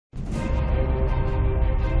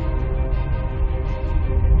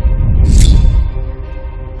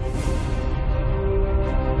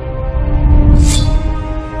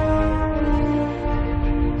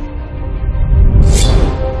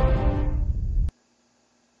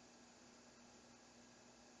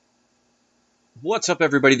What's up,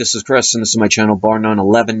 everybody? This is Chris, and this is my channel,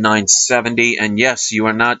 Bar911-970. And yes, you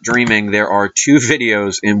are not dreaming. There are two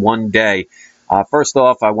videos in one day. First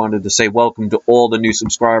off, I wanted to say welcome to all the new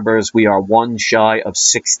subscribers. We are one shy of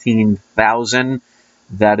 16,000.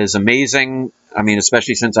 That is amazing. I mean,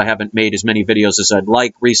 especially since I haven't made as many videos as I'd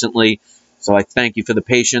like recently. So I thank you for the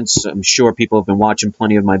patience. I'm sure people have been watching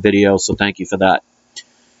plenty of my videos, so thank you for that.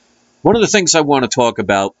 One of the things I want to talk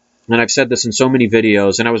about, and I've said this in so many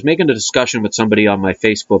videos, and I was making a discussion with somebody on my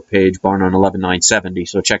Facebook page, Bar911-970,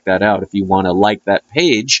 so check that out if you want to like that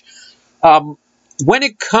page. When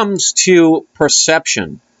it comes to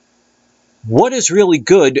perception, what is really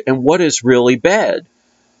good and what is really bad?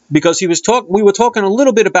 Because we were talking a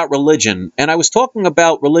little bit about religion, and I was talking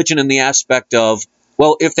about religion in the aspect of,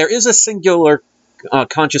 well, if there is a singular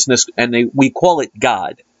consciousness, and we call it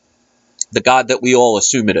God, the God that we all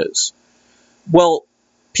assume it is, well,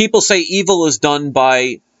 people say evil is done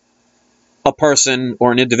by a person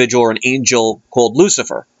or an individual or an angel called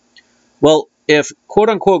Lucifer. Well, if,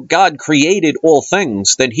 quote-unquote, God created all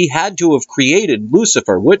things, then he had to have created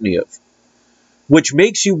Lucifer, wouldn't he have? Which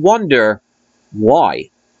makes you wonder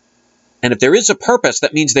why. And if there is a purpose,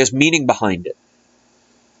 that means there's meaning behind it.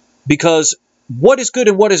 Because what is good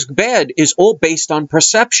and what is bad is all based on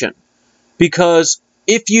perception. Because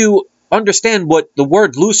if you understand what the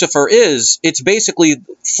word Lucifer is, it's basically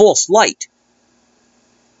false light.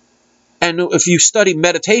 And if you study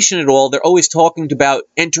meditation at all, they're always talking about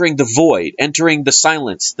entering the void, entering the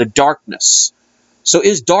silence, the darkness. So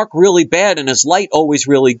is dark really bad and is light always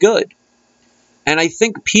really good? And I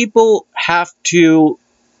think people have to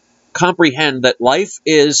comprehend that life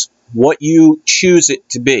is what you choose it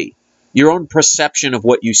to be, your own perception of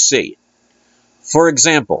what you see. For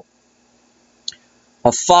example,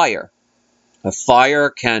 a fire. A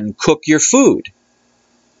fire can cook your food.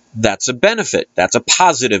 That's a benefit. That's a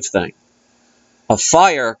positive thing. A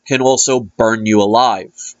fire can also burn you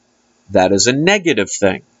alive. That is a negative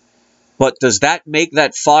thing. But does that make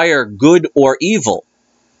that fire good or evil,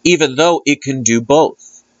 even though it can do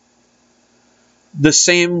both? The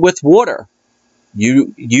same with water.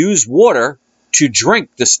 You use water to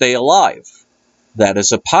drink to stay alive. That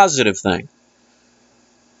is a positive thing.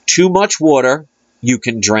 Too much water, you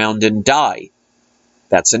can drown and die.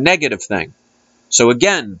 That's a negative thing. So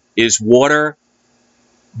again, is water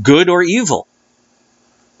good or evil?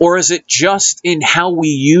 Or is it just in how we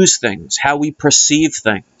use things, how we perceive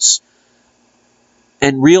things?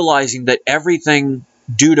 And realizing that everything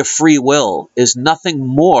due to free will is nothing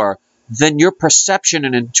more than your perception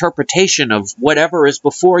and interpretation of whatever is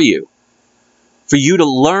before you. For you to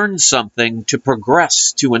learn something to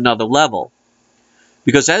progress to another level.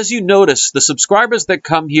 Because as you notice, the subscribers that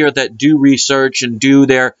come here that do research and do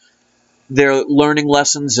their learning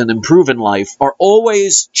lessons and improve in life are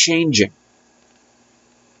always changing.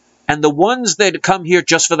 And the ones that come here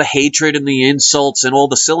just for the hatred and the insults and all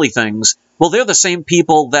the silly things, well, they're the same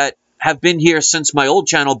people that have been here since my old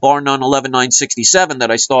channel, Bar911-967, that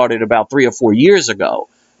I started about 3 or 4 years ago.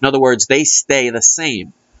 In other words, they stay the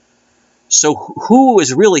same. So who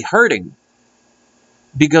is really hurting?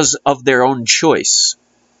 Because of their own choice.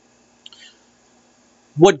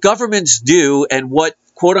 What governments do and what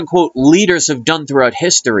quote-unquote leaders have done throughout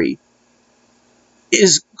history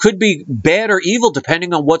could be bad or evil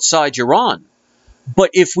depending on what side you're on. But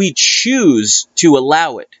if we choose to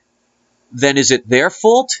allow it, then is it their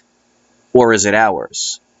fault or is it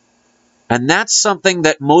ours? And that's something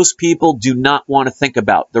that most people do not want to think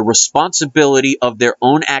about, the responsibility of their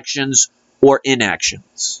own actions or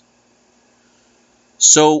inactions.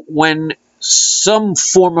 So when some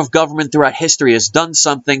form of government throughout history has done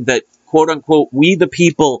something that, quote-unquote, we the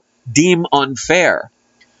people deem unfair,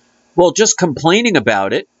 well, just complaining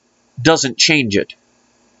about it doesn't change it.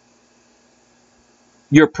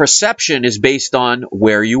 Your perception is based on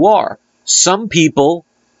where you are. Some people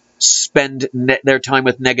spend their time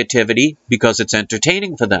with negativity because it's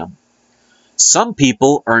entertaining for them. Some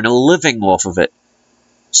people earn a living off of it.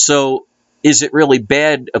 So is it really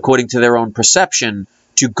bad, according to their own perception,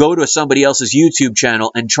 to go to somebody else's YouTube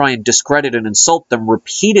channel and try and discredit and insult them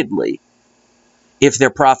repeatedly if they're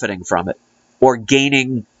profiting from it or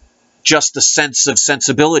gaining just a sense of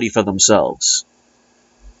sensibility for themselves?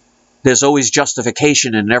 There's always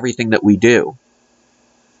justification in everything that we do.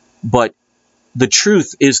 But the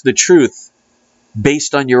truth is the truth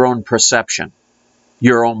based on your own perception,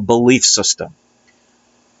 your own belief system.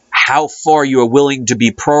 How far you are willing to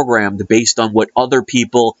be programmed based on what other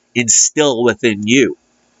people instill within you.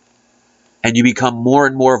 And you become more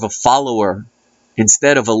and more of a follower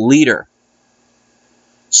instead of a leader.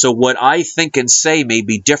 So what I think and say may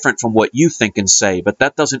be different from what you think and say, but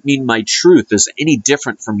that doesn't mean my truth is any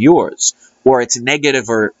different from yours, or it's negative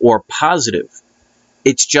or positive.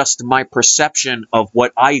 It's just my perception of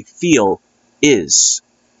what I feel is.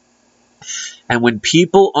 And when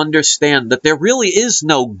people understand that there really is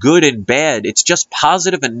no good and bad, it's just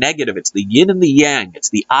positive and negative. It's the yin and the yang. It's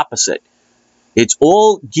the opposite. It's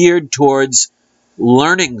all geared towards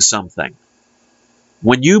learning something.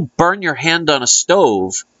 When you burn your hand on a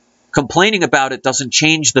stove, complaining about it doesn't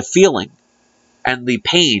change the feeling and the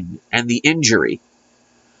pain and the injury.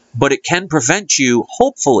 But it can prevent you,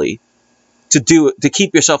 hopefully, to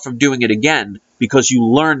keep yourself from doing it again because you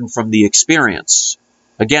learn from the experience.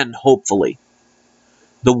 Again, hopefully.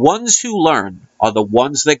 The ones who learn are the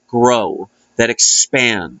ones that grow, that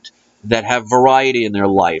expand, that have variety in their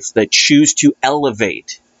life, that choose to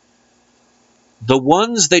elevate. The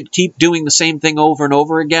ones that keep doing the same thing over and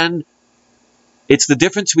over again, it's the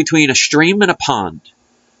difference between a stream and a pond.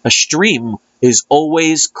 A stream is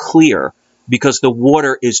always clear because the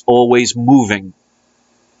water is always moving.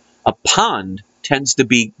 A pond tends to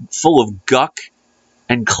be full of guck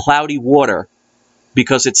and cloudy water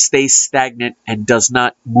because it stays stagnant and does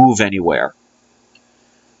not move anywhere.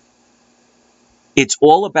 It's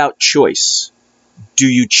all about choice. Do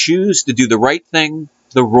you choose to do the right thing,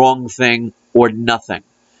 the wrong thing, or nothing?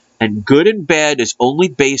 And good and bad is only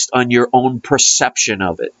based on your own perception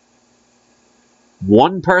of it.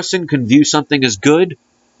 One person can view something as good,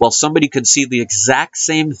 while somebody can see the exact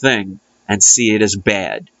same thing and see it as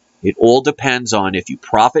bad. It all depends on if you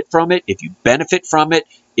profit from it, if you benefit from it,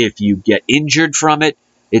 if you get injured from it.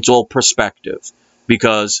 It's all perspective.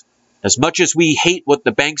 Because as much as we hate what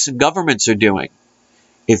the banks and governments are doing,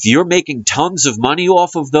 if you're making tons of money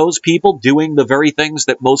off of those people doing the very things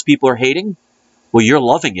that most people are hating, well, you're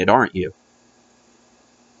loving it, aren't you?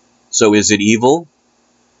 So is it evil?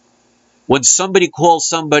 When somebody calls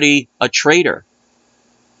somebody a traitor,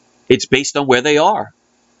 it's based on where they are.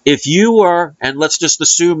 If you were, and let's just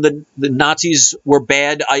assume that the Nazis were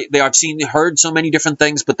bad. I've heard so many different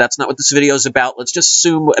things, but that's not what this video is about. Let's just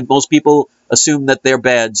assume, most people assume that they're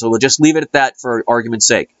bad, so we'll just leave it at that for argument's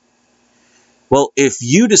sake. Well, if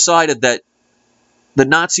you decided that the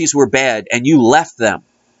Nazis were bad and you left them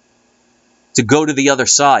to go to the other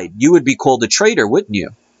side, you would be called a traitor, wouldn't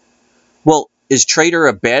you? Well, is traitor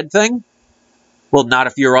a bad thing? Well, not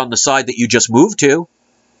if you're on the side that you just moved to,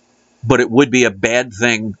 but it would be a bad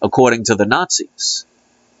thing according to the Nazis.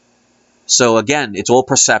 So again, it's all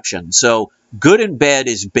perception. So good and bad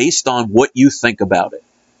is based on what you think about it.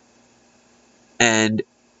 And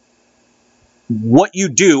what you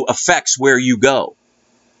do affects where you go.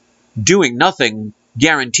 Doing nothing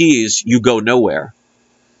guarantees you go nowhere.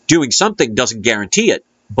 Doing something doesn't guarantee it,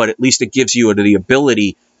 but at least it gives you the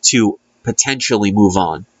ability to potentially move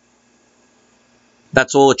on.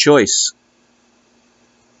 That's all a choice.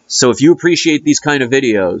 So if you appreciate these kind of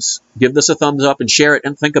videos, give this a thumbs up and share it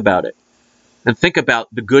and think about it. And think about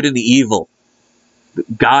the good and the evil.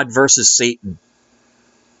 God versus Satan.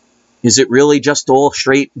 Is it really just all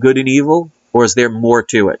straight good and evil? Or is there more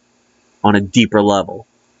to it on a deeper level?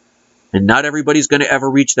 And not everybody's going to ever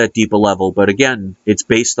reach that deeper level. But again, it's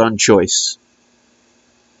based on choice.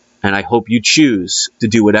 And I hope you choose to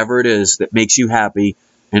do whatever it is that makes you happy.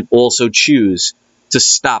 And also choose to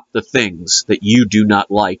stop the things that you do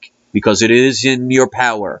not like. Because it is in your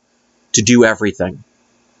power to do everything.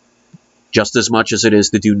 Just as much as it is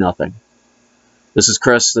to do nothing. This is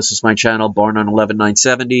Chris. This is my channel, Barn on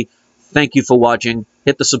 11970. Thank you for watching.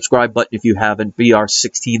 Hit the subscribe button if you haven't. Be our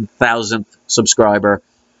 16,000th subscriber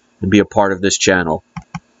and be a part of this channel.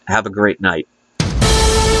 Have a great night.